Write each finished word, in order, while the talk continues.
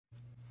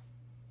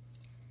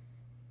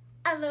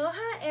Aloha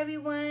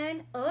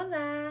everyone.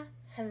 Hola.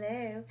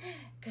 Hello.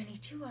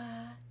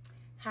 Konnichiwa.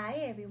 Hi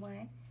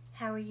everyone.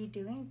 How are you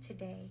doing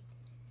today?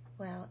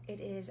 Well, it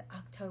is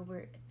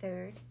October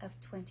 3rd of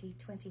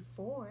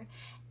 2024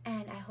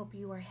 and I hope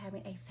you are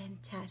having a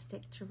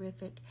fantastic,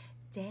 terrific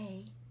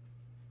day.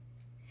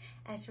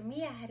 As for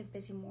me, I had a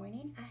busy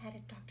morning. I had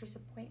a doctor's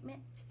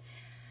appointment.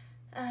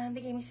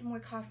 They gave me some more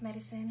cough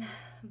medicine,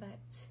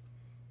 but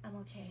I'm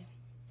okay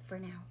for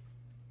now.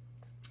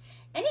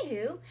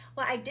 Anywho,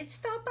 well, I did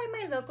stop by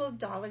my local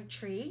Dollar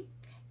Tree,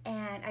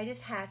 and I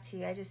just had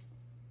to.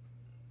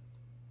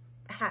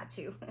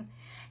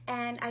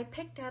 And I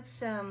picked up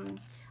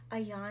some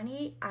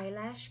Ayani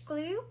eyelash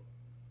glue,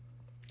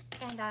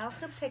 and I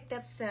also picked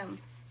up some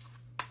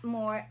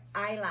more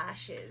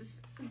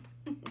eyelashes.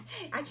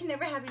 I can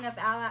never have enough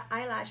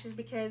eyelashes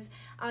because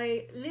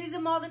I lose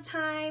them all the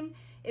time.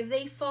 If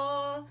they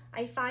fall,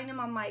 I find them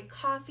on my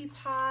coffee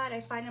pot.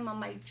 I find them on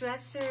my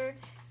dresser.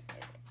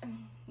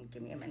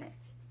 Give me a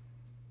minute.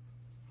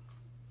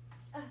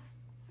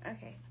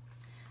 Okay.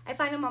 I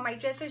find them on my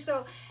dresser,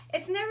 so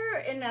it's never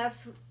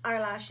enough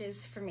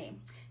eyelashes for me.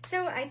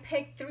 So I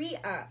picked 3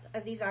 up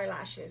of these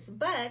eyelashes,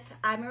 but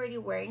I'm already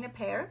wearing a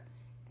pair,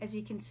 as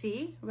you can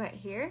see right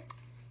here.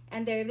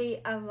 And they're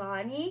the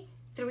Alani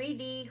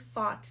 3D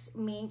Fox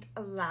Mink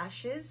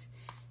lashes.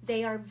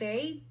 They are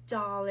very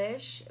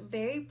dollish,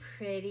 very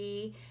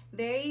pretty,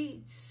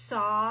 very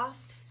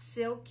soft,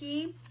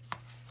 silky.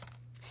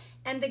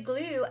 And the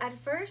glue, at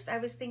first I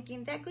was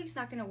thinking that glue's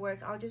not gonna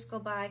work. I'll just go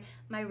buy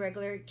my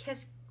regular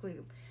Kiss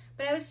glue.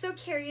 But I was so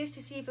curious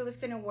to see if it was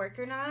gonna work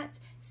or not.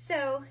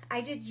 So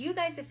I did you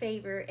guys a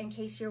favor in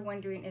case you're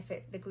wondering if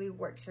the glue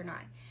works or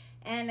not.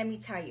 And let me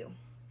tell you,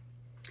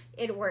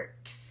 it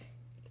works.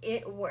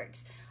 It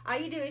works. All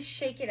you do is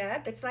shake it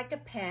up. It's like a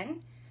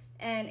pen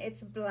and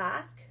it's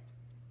black.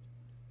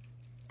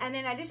 And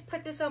then I just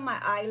put this on my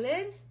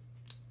eyelid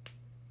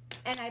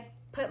and I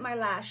put my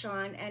lash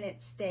on and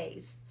it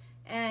stays.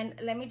 And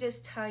let me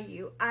just tell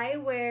you, I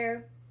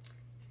wear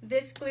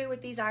this glue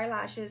with these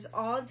eyelashes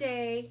all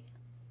day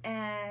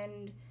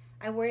and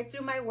I wear it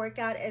through my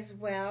workout as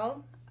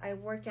well. I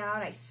work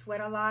out, I sweat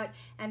a lot,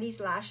 and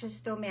these lashes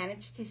still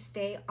manage to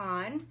stay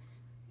on.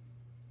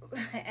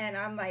 And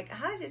I'm like,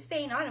 how is it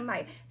staying on? And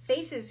my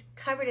face is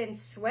covered in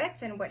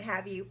sweat and what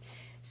have you.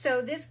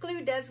 So this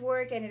glue does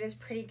work and it is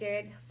pretty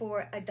good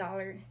for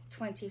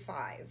 $1.25,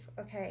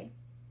 okay?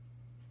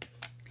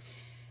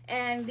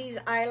 And these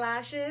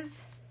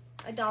eyelashes,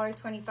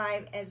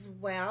 $1.25 as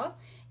well.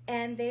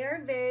 And they are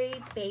very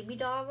baby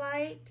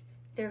doll-like.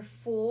 They're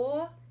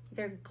full,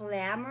 they're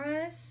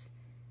glamorous,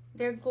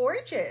 they're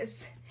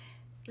gorgeous.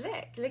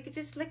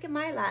 Just look at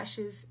my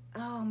lashes.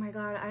 Oh my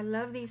God, I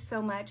love these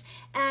so much.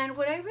 And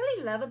what I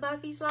really love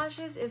about these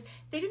lashes is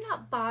they do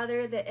not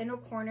bother the inner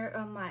corner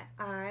of my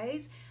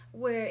eyes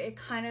where it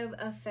kind of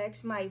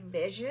affects my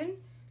vision.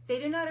 They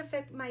do not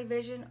affect my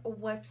vision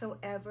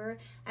whatsoever.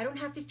 I don't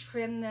have to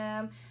trim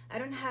them. I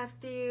don't have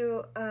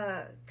to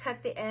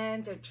cut the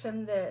ends or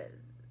trim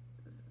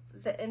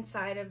the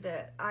inside of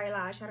the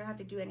eyelash. I don't have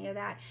to do any of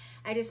that.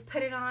 I just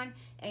put it on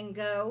and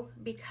go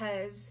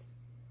because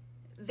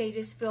they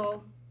just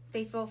feel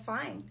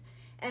fine.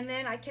 And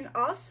then I can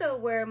also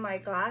wear my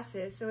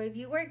glasses. So if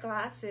you wear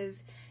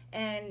glasses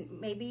and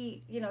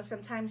maybe, you know,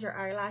 sometimes your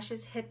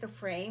eyelashes hit the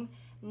frame,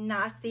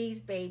 not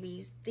these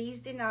babies. These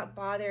do not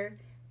bother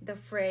the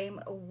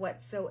frame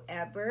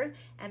whatsoever.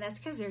 And that's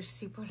because they're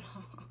super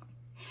long.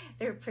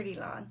 They're pretty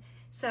long.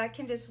 So I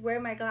can just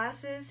wear my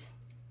glasses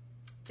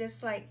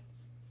just like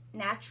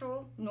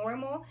natural,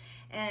 normal,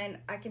 and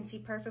I can see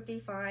perfectly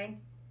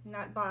fine,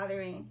 not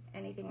bothering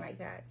anything like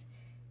that.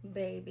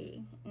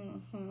 Baby,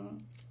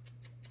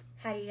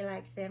 how do you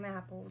like them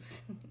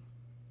apples?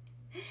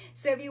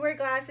 So if you wear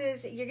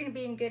glasses, you're gonna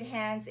be in good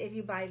hands if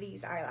you buy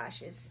these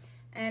eyelashes.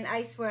 And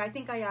I swear, I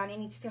think Ayani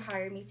needs to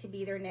hire me to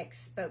be their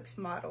next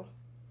spokesmodel.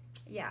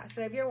 Yeah,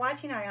 so if you're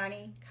watching,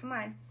 Ayani, come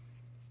on.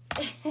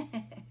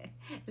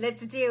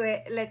 Let's do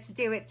it. Let's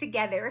do it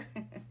together.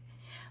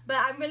 But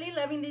I'm really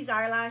loving these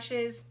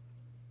eyelashes.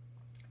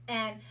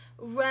 And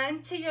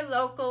run to your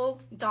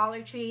local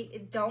Dollar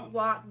Tree. Don't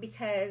walk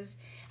because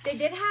they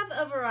did have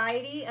a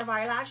variety of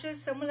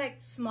eyelashes. Some were like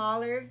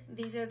smaller.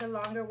 These are the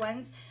longer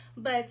ones.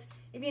 But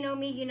if you know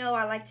me, you know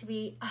I like to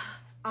be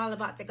all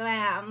about the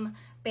glam,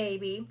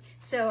 baby.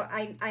 So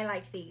I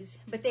like these.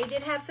 But they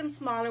did have some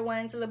smaller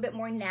ones, a little bit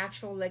more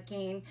natural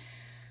looking.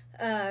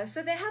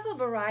 So they have a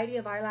variety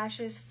of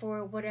eyelashes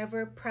for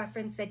whatever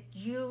preference that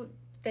you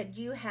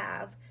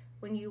have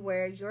when you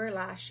wear your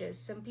lashes.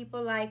 Some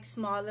people like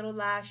small little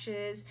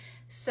lashes.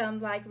 Some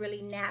like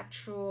really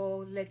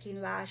natural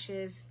looking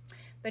lashes.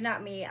 But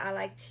not me. I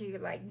like to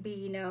like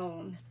be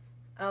known.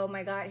 Oh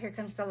my God, here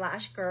comes the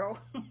lash girl.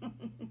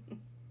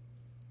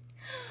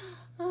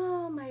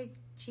 Oh my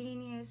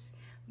genius.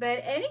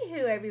 But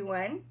anywho,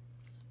 everyone,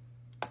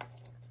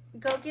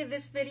 go give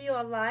this video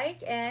a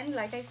like. And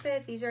like I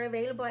said, these are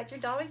available at your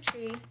Dollar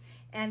Tree.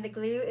 And the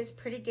glue is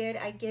pretty good.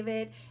 I give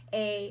it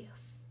a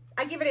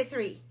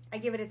 3. I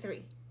give it a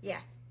 3. Yeah,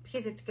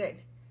 because it's good.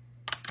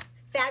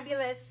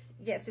 Fabulous.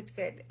 Yes, it's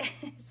good.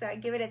 So I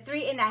give it a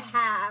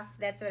 3.5.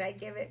 That's what I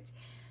give it.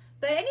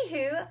 But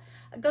anywho,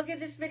 go give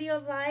this video a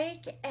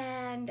like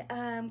and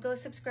go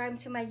subscribe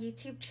to my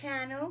YouTube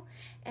channel.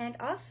 And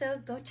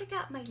also go check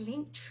out my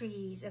link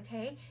trees,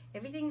 okay?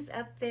 Everything's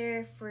up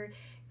there for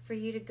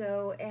you to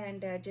go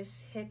and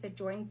just hit the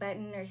join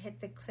button or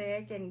hit the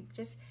click and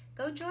just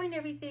go join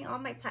everything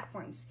on my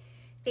platforms.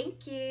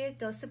 Thank you.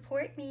 Go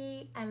support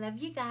me. I love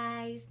you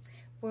guys.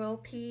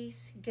 World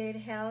peace, good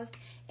health,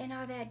 and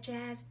all that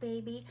jazz,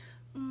 baby.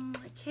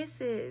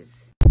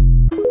 Kisses.